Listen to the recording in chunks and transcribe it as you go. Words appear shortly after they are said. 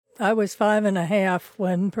I was 5.5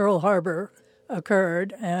 when Pearl Harbor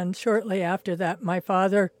occurred, and shortly after that, my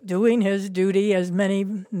father, doing his duty as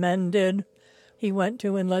many men did, he went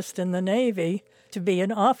to enlist in the Navy to be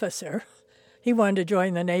an officer. He wanted to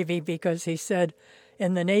join the Navy because he said,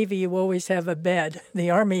 in the Navy you always have a bed.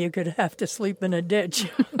 The Army you could have to sleep in a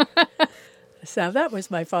ditch. So that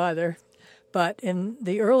was my father. But in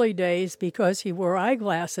the early days, because he wore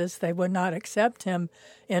eyeglasses, they would not accept him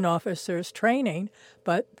in officers' training,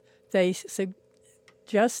 but they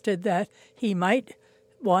suggested that he might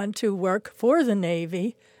want to work for the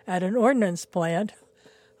Navy at an ordnance plant.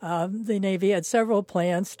 The Navy had several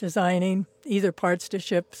plants designing either parts to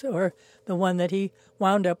ships, or the one that he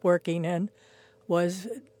wound up working in was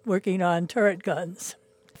working on turret guns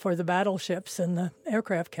for the battleships and the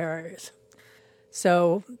aircraft carriers.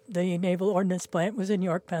 So the Naval Ordnance Plant was in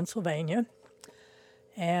York, Pennsylvania,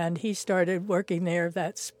 and he started working there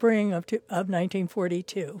that spring of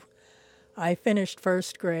 1942. I finished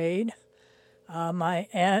first grade. My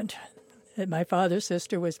aunt, my father's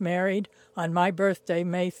sister, was married on my birthday,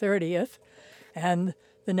 May 30th, and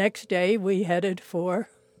the next day we headed for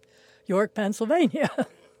York, Pennsylvania,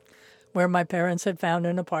 where my parents had found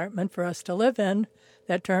an apartment for us to live in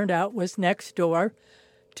that turned out was next door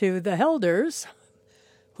to the Helders,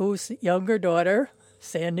 whose younger daughter,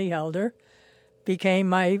 Sandy Helder, became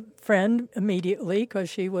my friend immediately because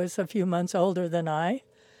she was a few months older than I.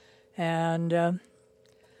 And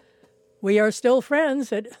we are still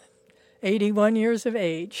friends at 81 years of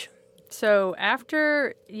age. So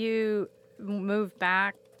after you moved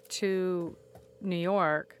back to New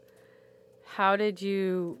York, how did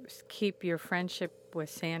you keep your friendship with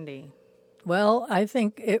Sandy? Well, I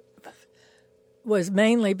think it was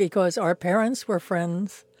mainly because our parents were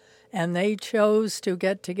friends, and they chose to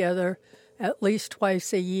get together at least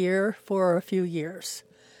twice a year for a few years,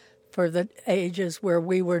 for the ages where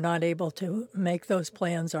we were not able to make those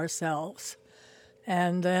plans ourselves.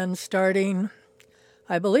 And then starting,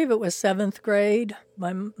 I believe it was 7th grade,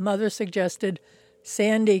 my mother suggested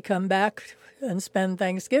Sandy come back and spend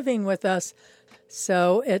Thanksgiving with us.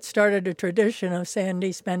 So it started a tradition of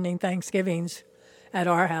Sandy spending Thanksgivings at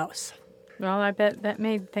our house. Well, I bet that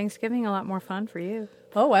made Thanksgiving a lot more fun for you.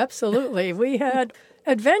 Oh, absolutely. We had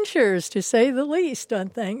adventures, to say the least, on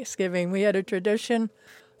Thanksgiving. We had a tradition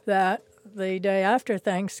that the day after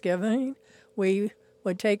Thanksgiving, we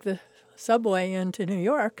would take the subway into New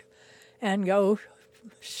York and go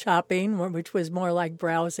shopping, which was more like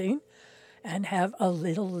browsing, and have a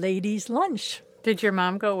little ladies' lunch. Did your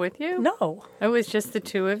mom go with you? No. It was just the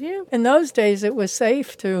two of you? In those days, it was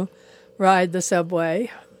safe to ride the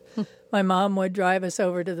subway. My mom would drive us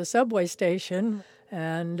over to the subway station,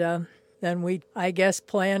 and then we'd, I guess,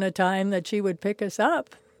 plan a time that she would pick us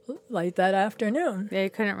up late that afternoon. Yeah, you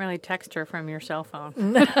couldn't really text her from your cell phone.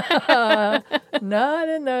 Not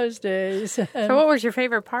in those days. So what was your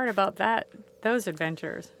favorite part about those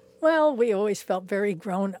adventures? Well, we always felt very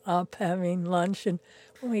grown up having lunch, and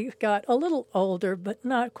when we got a little older, but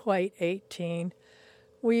not quite 18,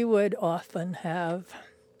 we would often have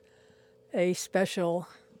a special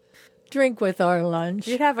drink with our lunch.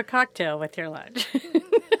 You'd have a cocktail with your lunch.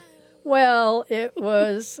 Well, it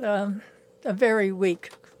was a very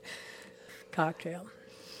weak cocktail.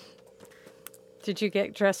 Did you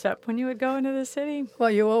get dressed up when you would go into the city? Well,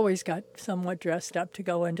 you always got somewhat dressed up to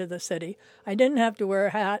go into the city. I didn't have to wear a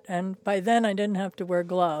hat, and by then I didn't have to wear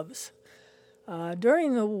gloves.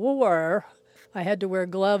 During the war, I had to wear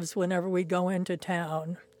gloves whenever we'd go into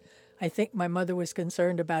town. I think my mother was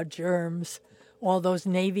concerned about germs. All those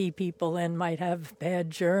Navy people in might have bad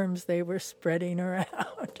germs they were spreading around.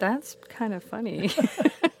 That's kind of funny.